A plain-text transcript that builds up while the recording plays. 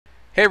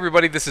Hey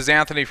everybody, this is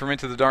Anthony from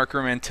Into the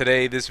Darkroom, and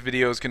today this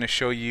video is going to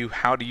show you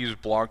how to use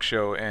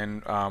Blogshow,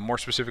 and more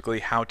specifically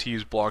how to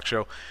use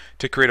Blogshow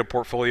to create a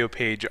portfolio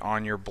page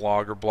on your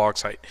blog or blog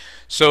site.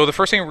 So the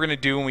first thing we're going to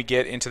do when we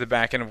get into the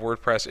back end of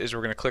WordPress is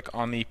we're going to click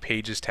on the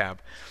Pages tab,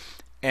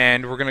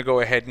 and we're going to go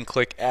ahead and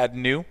click Add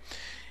New,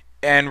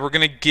 and we're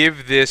going to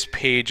give this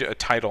page a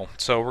title.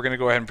 So we're going to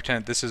go ahead and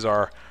pretend this is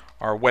our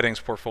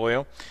weddings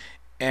portfolio,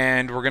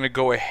 and we're going to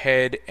go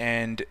ahead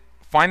and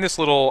find this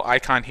little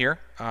icon here,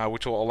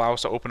 which will allow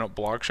us to open up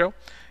Blogshow,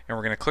 and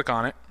we're going to click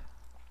on it,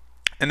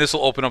 and this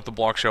will open up the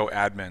Blogshow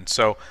admin.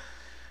 So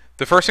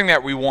the first thing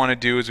that we want to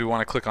do is we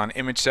want to click on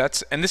image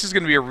sets, and this is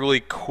going to be a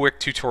really quick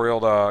tutorial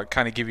to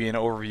kind of give you an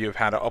overview of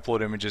how to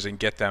upload images and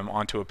get them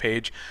onto a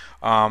page,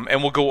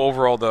 and we'll go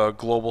over all the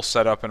global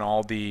setup and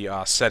all the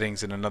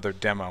settings in another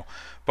demo.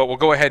 But we'll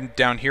go ahead and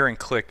down here and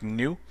click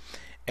New,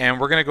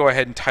 and we're going to go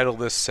ahead and title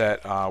this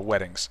set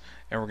Weddings,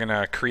 and we're going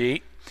to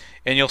create.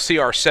 And you'll see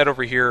our set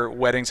over here,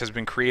 Weddings, has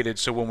been created.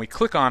 So when we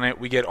click on it,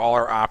 we get all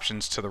our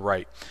options to the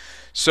right.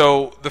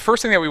 So the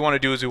first thing that we want to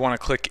do is we want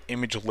to click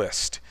Image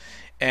List.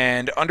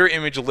 And under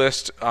Image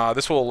List,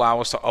 this will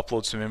allow us to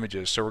upload some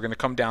images. So we're going to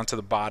come down to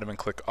the bottom and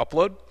click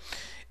Upload.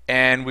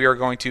 And we are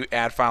going to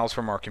add files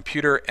from our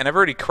computer. And I've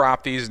already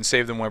cropped these and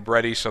saved them web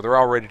ready, so they're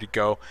all ready to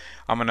go.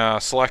 I'm going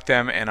to select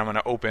them and I'm going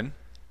to open.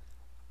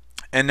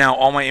 And now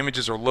all my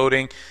images are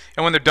loading,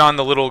 and when they're done,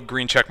 the little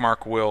green check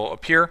mark will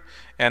appear,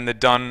 and the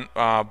Done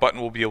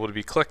button will be able to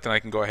be clicked, and I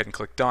can go ahead and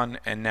click Done,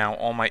 and now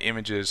all my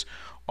images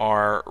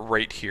are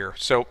right here.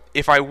 So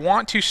if I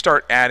want to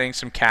start adding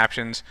some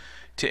captions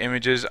to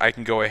images, I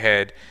can go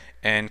ahead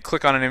and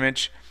click on an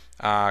image,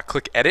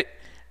 click Edit,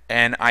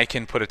 and I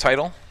can put a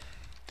title,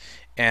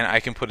 and I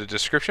can put a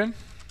description.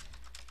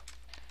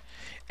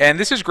 And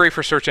this is great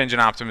for search engine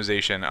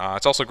optimization.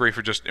 It's also great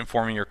for just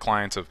informing your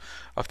clients of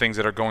things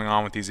that are going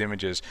on with these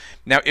images.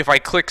 Now, if I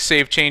click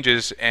Save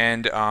Changes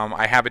and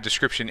I have a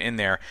description in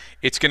there,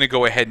 it's going to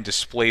go ahead and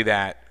display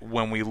that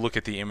when we look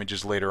at the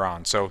images later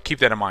on. So keep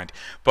that in mind.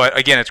 But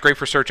again, it's great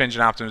for search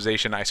engine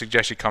optimization. I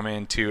suggest you come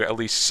into at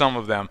least some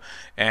of them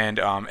and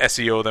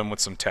SEO them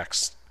with some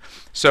text.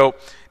 So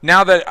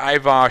now that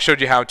I've showed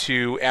you how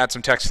to add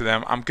some text to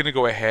them, I'm going to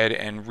go ahead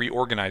and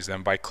reorganize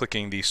them by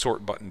clicking the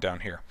Sort button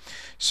down here.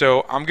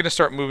 So I'm going to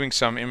start moving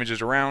some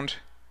images around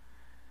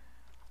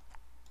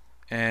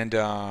and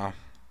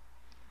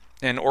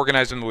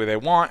organize them the way they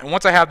want. And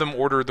once I have them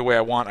ordered the way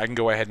I want, I can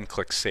go ahead and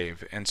click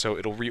Save. And so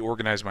it'll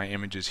reorganize my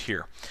images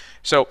here.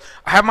 So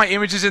I have my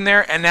images in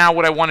there, and now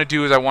what I want to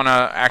do is I want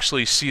to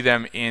actually see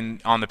them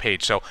on the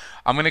page. So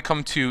I'm going to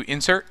come to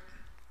Insert.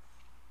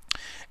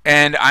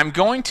 And I'm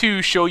going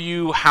to show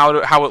you how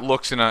it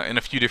looks in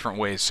a few different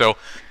ways. So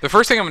the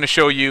first thing I'm going to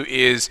show you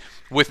is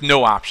with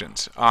no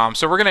options.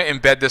 So we're going to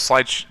embed this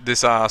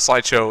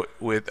slideshow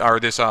with,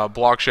 or this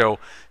Blogshow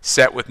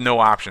set with no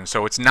options.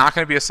 So it's not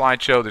going to be a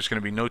slideshow. There's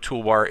going to be no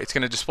toolbar. It's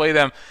going to display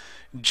them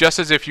just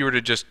as if you were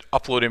to just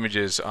upload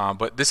images.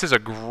 But this is a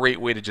great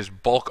way to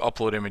just bulk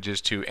upload images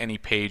to any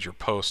page or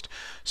post.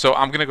 So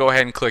I'm going to go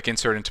ahead and click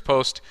Insert into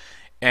Post.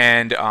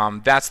 And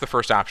that's the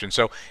first option.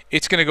 So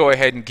it's going to go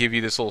ahead and give you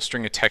this little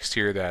string of text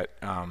here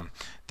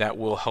that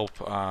will help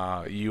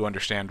you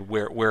understand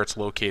where it's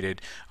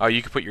located.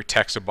 You can put your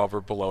text above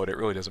or below it. It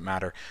really doesn't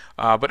matter.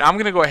 But I'm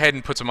going to go ahead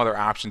and put some other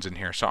options in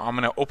here. So I'm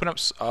going to open up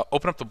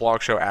the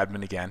Blogshow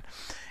admin again,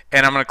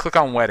 and I'm going to click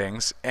on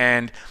Weddings,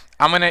 and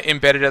I'm going to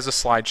embed it as a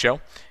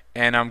slideshow,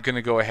 and I'm going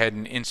to go ahead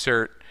and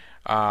insert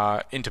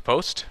into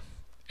Post.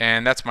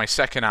 And that's my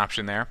second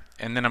option there.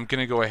 And then I'm going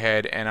to go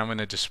ahead and I'm going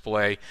to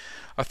display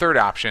a third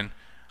option,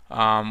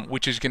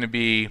 which is going to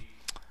be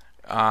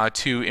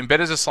to embed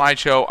as a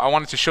slideshow. I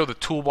want it to show the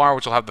toolbar,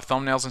 which will have the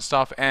thumbnails and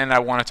stuff, and I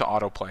want it to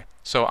autoplay.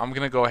 So I'm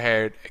going to go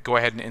ahead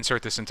and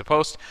insert this into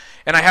Post.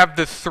 And I have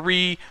the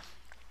three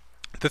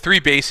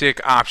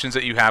basic options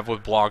that you have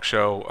with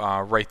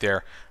Blogshow right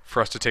there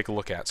for us to take a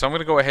look at. So I'm going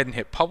to go ahead and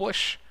hit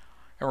Publish,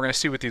 and we're going to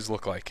see what these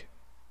look like.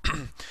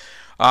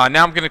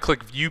 Now I'm going to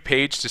click View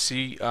Page to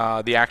see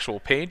the actual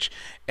page.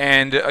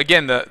 And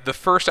again, the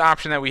first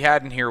option that we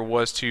had in here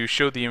was to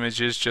show the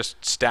images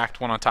just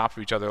stacked one on top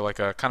of each other, like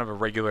a kind of a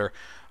regular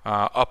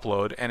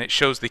upload. And it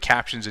shows the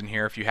captions in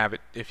here if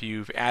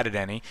you've added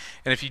any.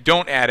 And if you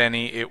don't add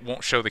any, it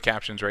won't show the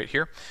captions right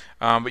here.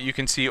 But you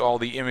can see all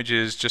the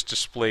images just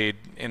displayed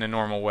in a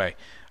normal way.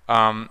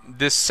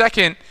 This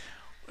second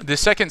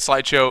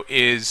slideshow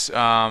is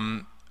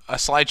a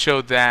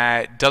slideshow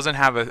that doesn't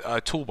have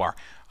a toolbar.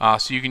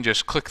 So you can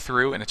just click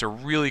through, and it's a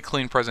really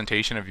clean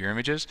presentation of your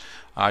images.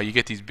 You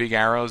get these big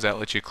arrows that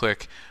let you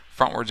click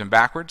frontwards and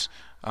backwards.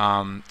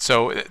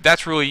 So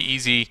that's really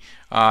easy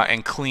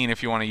and clean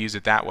if you want to use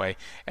it that way.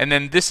 And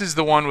then this is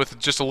the one with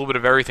just a little bit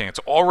of everything. It's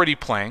already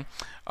playing,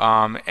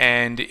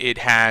 and it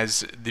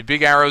has the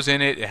big arrows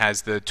in it. It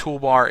has the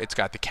toolbar. It's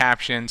got the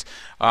captions,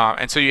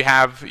 and so you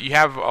have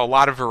a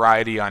lot of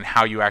variety on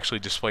how you actually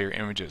display your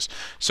images.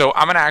 So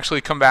I'm going to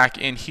actually come back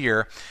in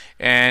here,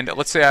 and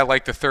let's say I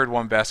like the third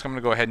one best. I'm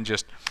going to go ahead and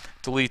just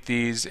delete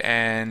these,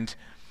 and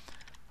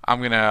I'm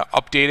going to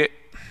update it.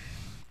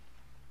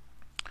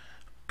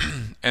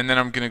 and then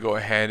I'm going to go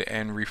ahead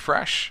and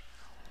refresh.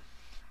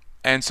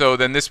 And so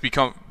then this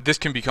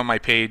can become my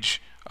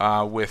page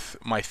with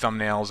my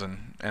thumbnails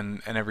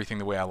and everything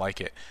the way I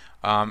like it.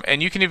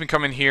 And you can even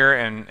come in here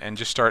and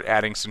just start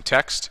adding some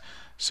text.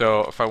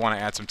 So if I want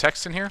to add some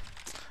text in here,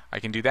 I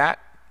can do that.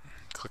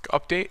 Click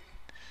update.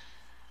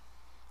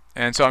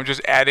 And so I'm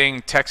just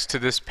adding text to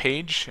this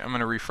page. I'm going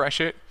to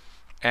refresh it,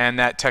 and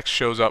that text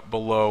shows up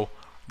below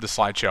the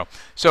slideshow.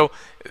 So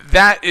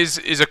that is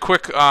a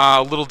quick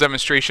little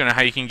demonstration on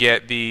how you can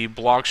get the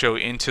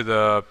Blogshow into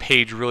the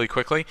page really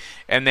quickly.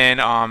 And then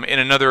in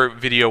another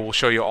video, we'll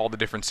show you all the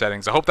different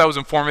settings. I hope that was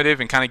informative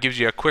and kind of gives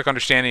you a quick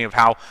understanding of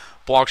how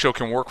Blogshow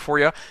can work for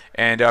you.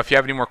 And if you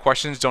have any more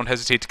questions, don't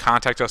hesitate to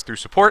contact us through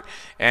support.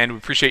 And we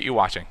appreciate you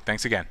watching.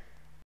 Thanks again.